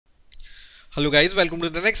Hello guys, welcome to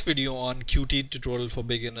the next video on Qt tutorial for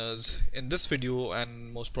beginners. In this video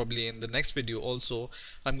and most probably in the next video also,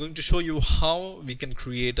 I'm going to show you how we can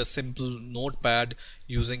create a simple notepad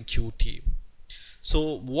using Qt.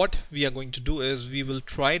 So what we are going to do is we will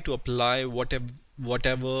try to apply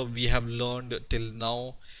whatever we have learned till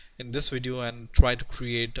now in this video and try to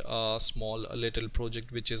create a little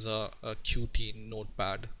project which is a Qt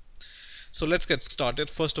notepad. So let's get started.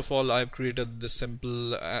 First of all, I've created this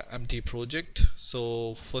simple empty project.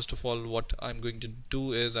 So first of all, what I'm going to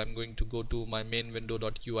do is I'm going to go to my main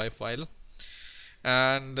window.ui file,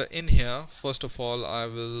 and in here first of all I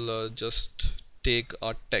will just take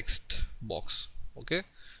a text box. Okay,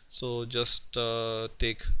 so just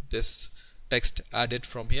take this text, add it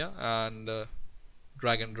from here, and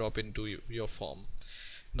drag and drop into your form.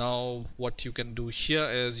 Now what you can do here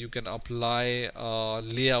is you can apply a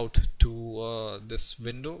layout to this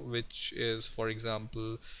window, which is, for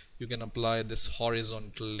example, you can apply this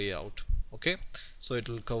horizontal layout. Okay, so it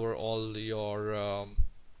will cover all your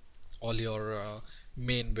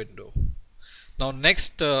main window. Now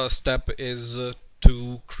next step is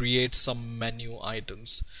to create some menu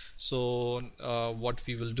items. So what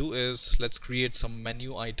we will do is let's create some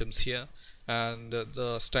menu items here, and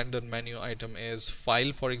the standard menu item is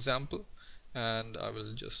file, for example, and I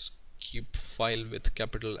will just keep file with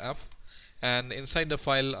capital F, and inside the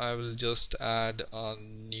file I will just add a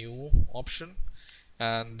new option,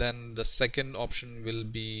 and then the second option will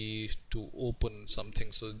be to open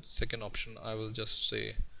something. So second option I will just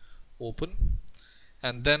say open,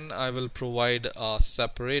 and then I will provide a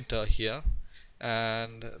separator here,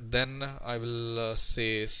 and then I will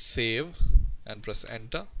say save and press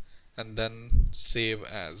enter, and then save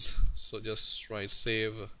as. So just write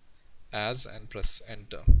save as and press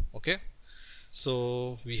enter. Okay,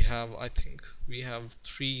 so we have, I think we have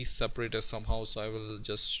 3 separators somehow, so I will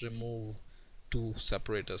just remove 2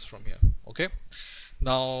 separators from here. Okay,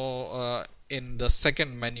 now in the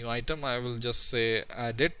second menu item I will just say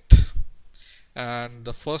edit, and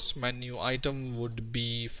the first menu item would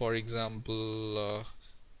be, for example,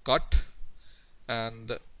 cut,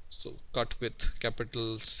 and so cut with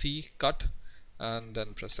capital C, cut, and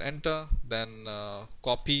then press enter, then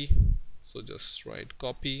copy, so just write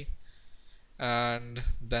copy, and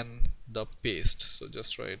then the paste, so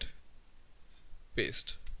just write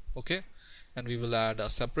paste. Okay, and we will add a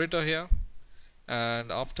separator here,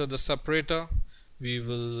 and after the separator we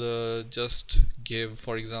will just give,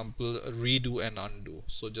 for example, redo and undo.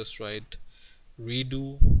 So just write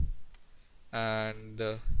redo,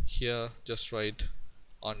 and here just write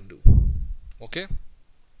undo. Okay,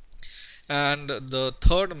 and the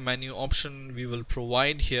third menu option we will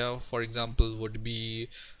provide here, for example, would be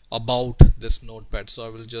about this notepad. So I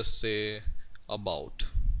will just say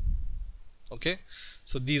about. Okay,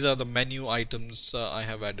 so these are the menu items I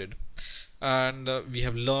have added, and we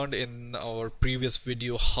have learned in our previous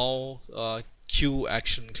video how Q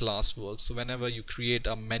action class works. So whenever you create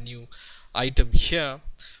a menu item here,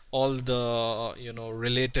 all the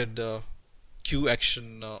related Q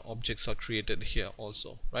action objects are created here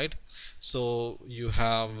also, right? So you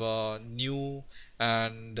have new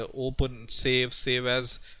and open, save, save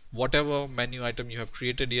as, whatever menu item you have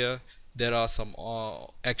created here, there are some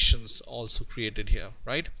actions also created here,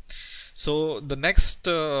 right? So the next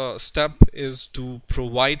step is to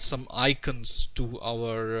provide some icons to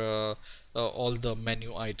our all the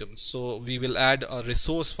menu items. So we will add a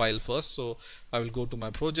resource file first. So I will go to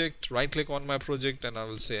my project, right click on my project, and I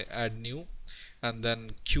will say add new, and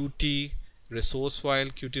then Qt resource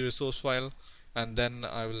file, and then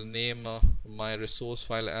I will name my resource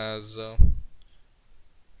file as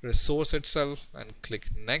resource itself, and click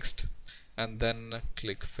next, and then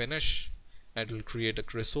click finish. It will create a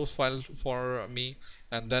resource file for me,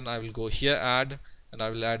 and then I will go here add, and I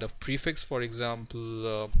will add a prefix, for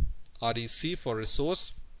example, rec for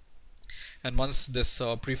resource, and once this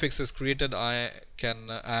prefix is created I can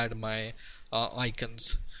add my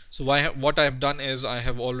icons. So what I have done is I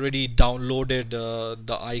have already downloaded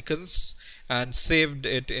the icons and saved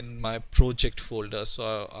it in my project folder.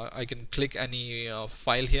 So I can click any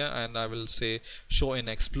file here, and I will say show in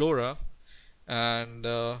Explorer, and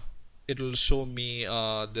it will show me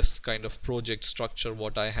this kind of project structure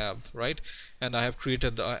what I have, right? And I have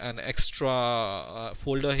created an extra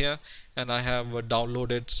folder here, and I have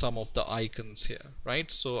downloaded some of the icons here,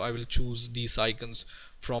 right? So I will choose these icons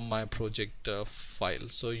from my project file.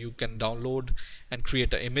 So you can download and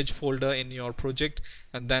create an image folder in your project,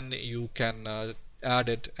 and then you can add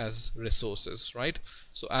it as resources, right?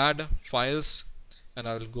 So add files, and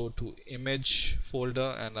I will go to image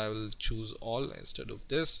folder, and I will choose all instead of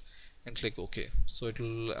this, and click OK. So it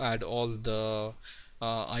will add all the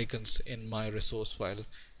icons in my resource file,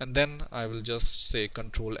 and then I will just say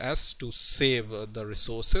Control S to save the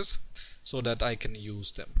resources so that I can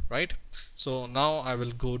use them, right? So now I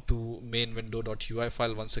will go to main window.ui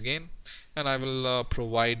file once again, and I will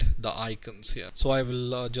provide the icons here. So I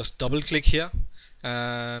will just double click here,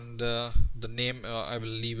 and the name I will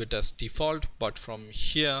leave it as default, but from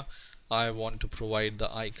here I want to provide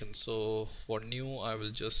the icon. So for new, I will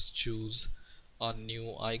just choose a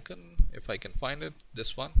new icon if I can find it,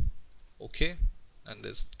 this one. OK, and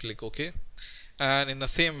just click OK. And in the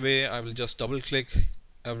same way, I will just double click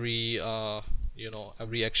every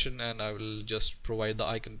every action, and I will just provide the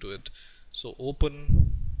icon to it. So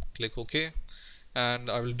open, click OK, and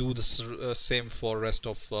I will do the same for rest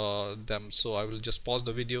of them. So I will just pause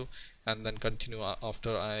the video and then continue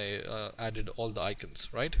after I added all the icons,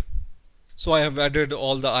 right? So I have added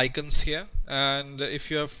all the icons here, and if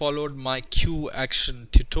you have followed my queue action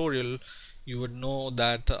tutorial, you would know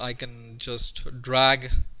that I can just drag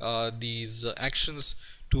these actions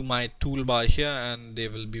to my toolbar here, and they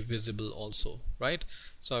will be visible also, right?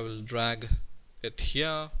 So I will drag it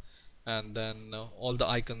here, and then all the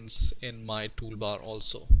icons in my toolbar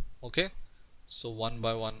also. Okay, so one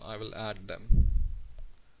by one I will add them.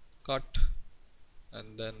 Cut,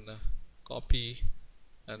 and then copy,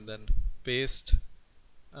 and then paste,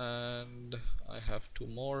 and I have two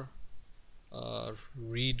more,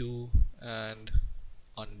 redo and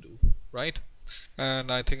undo, right?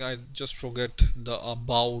 And I think I just forget the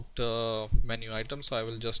about menu item, so I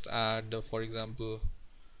will just add for example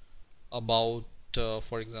about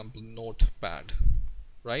for example Notepad,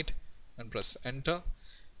 right? And press enter,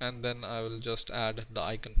 and then I will just add the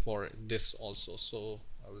icon for this also. So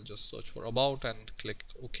I will just search for about and click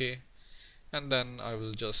OK, and then I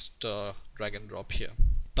will just drag and drop here.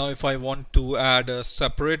 Now if I want to add a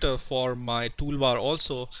separator for my toolbar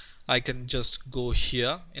also, I can just go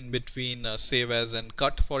here in between save as and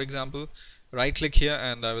cut, for example, right click here,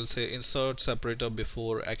 and I will say insert separator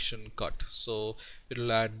before action cut. So it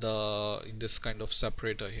will add this kind of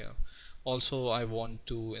separator here. Also I want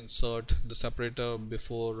to insert the separator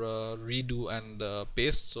before redo and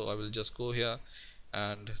paste, so I will just go here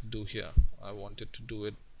and do here. I wanted to do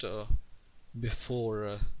it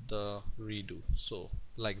before the redo, so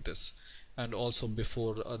like this, and also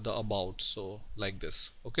before the about, so like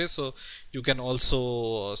this. Okay, so you can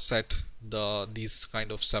also set these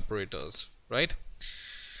kind of separators, right?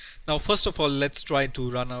 Now first of all, let's try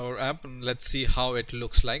to run our app and let's see how it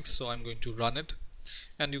looks like. So I'm going to run it,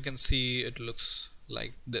 and you can see it looks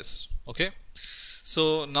like this. Okay,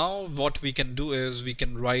 so now what we can do is we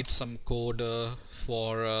can write some code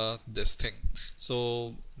for this thing.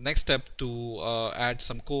 So next step to add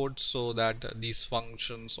some code so that these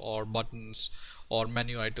functions or buttons or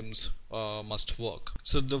menu items must work.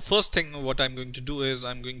 So the first thing what I'm going to do is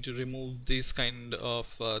I'm going to remove this kind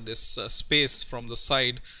of this space from the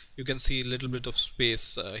side. You can see a little bit of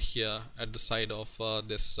space here at the side of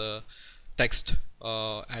this text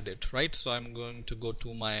edit, right? So I'm going to go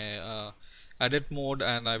to my edit mode,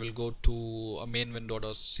 and I will go to a main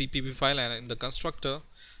window.cpp file, and in the constructor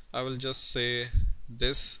I will just say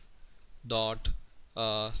this dot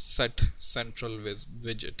set central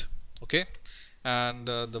widget. Okay, and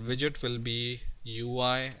the widget will be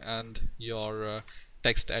UI and your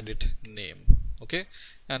text edit name. Okay,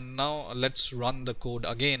 and now let's run the code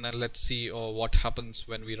again, and let's see what happens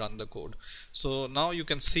when we run the code. So now you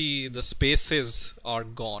can see the spaces are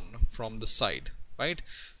gone from the side, right?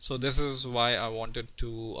 So this is why I wanted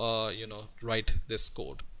to write this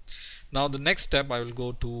code. Now the next step, I will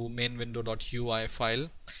go to main window.ui file,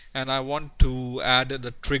 and I want to add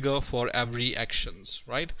the trigger for every actions,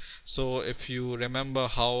 right? So if you remember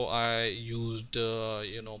how I used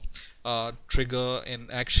trigger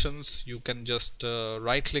in actions, you can just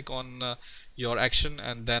right click on your action,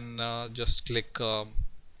 and then just click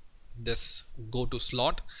this go to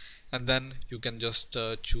slot, and then you can just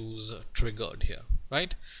choose triggered here,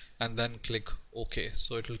 right? And then click OK.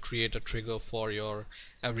 So it will create a trigger for your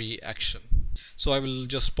every action. So I will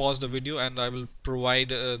just pause the video, and I will provide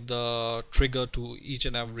the trigger to each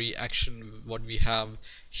and every action what we have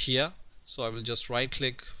here. So I will just right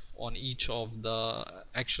click on each of the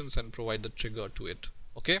actions and provide the trigger to it.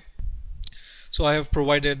 Okay, so I have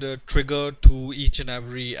provided a trigger to each and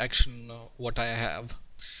every action what I have.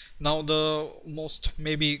 Now the most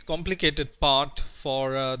maybe complicated part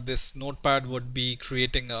for this notepad would be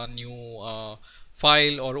creating a new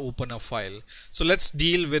file or open a file. So let's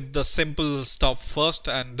deal with the simple stuff first,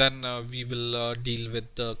 and then we will deal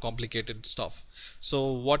with the complicated stuff.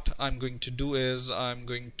 So what I'm going to do is I'm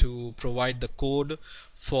going to provide the code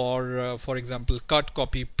for example, cut,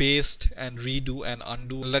 copy, paste, and redo and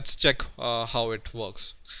undo. Let's check how it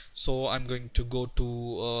works. So I'm going to go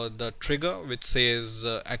to the trigger which says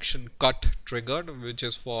action cut triggered, which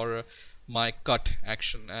is for my cut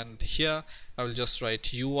action, and here I will just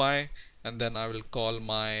write UI, and then I will call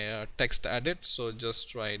my text edit. So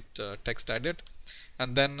just write text edit,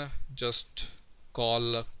 and then just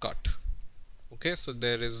call cut. Okay, so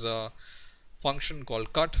there is a function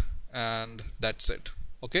called cut, and that's it.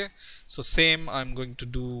 Okay, so same I'm going to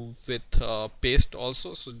do with paste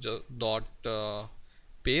also. So just dot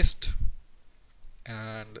paste,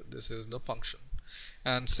 and this is the function,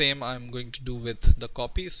 and same I'm going to do with the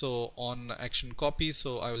copy. So on action copy,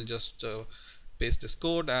 so I will just paste this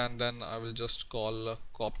code, and then I will just call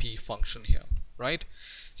copy function here, right?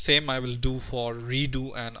 Same I will do for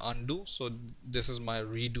redo and undo. So this is my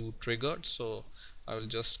redo triggered, so I will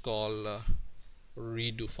just call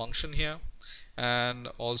redo function here, and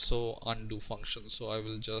also undo function. So I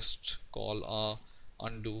will just call a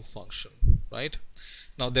undo function, right?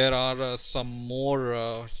 Now there are some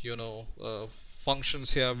more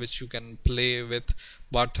functions here which you can play with,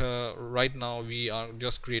 but right now we are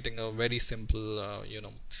just creating a very simple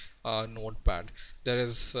notepad. There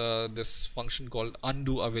is this function called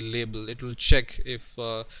undo available. It will check if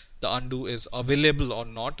the undo is available or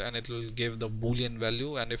not, and it will give the boolean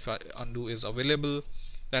value, and if undo is available,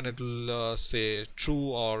 then it will say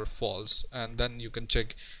true or false, and then you can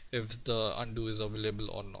check if the undo is available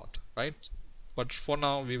or not, right? But for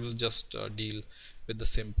now we will just deal with the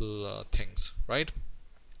simple things, right?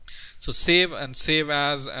 So save and save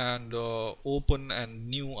as, and open and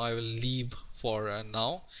new I will leave for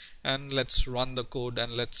now, and let's run the code,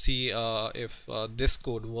 and let's see if this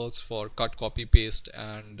code works for cut, copy, paste,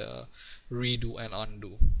 and redo and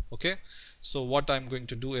undo. Okay, so what I'm going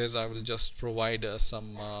to do is I will just provide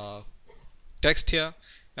some text here,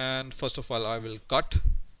 and first of all I will cut,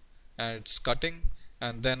 and it's cutting,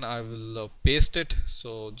 and then I will paste it.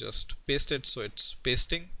 So just paste it, so it's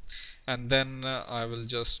pasting, and then I will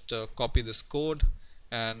just copy this code,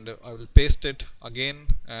 and I will paste it again,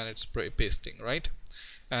 and it's pasting, right?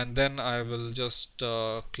 And then I will just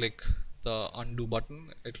click the undo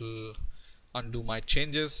button. It will undo my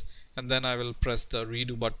changes, and then I will press the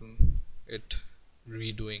redo button, it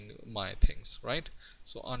redoing my things, right?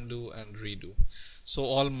 So undo and redo. So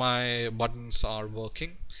all my buttons are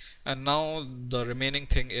working, and now the remaining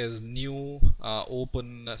thing is new,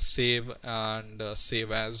 open, save, and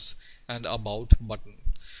save as, and about button.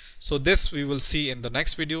 So this we will see in the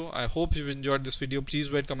next video. I hope you've enjoyed this video.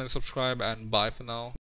 Please rate, comment, subscribe, and bye for now.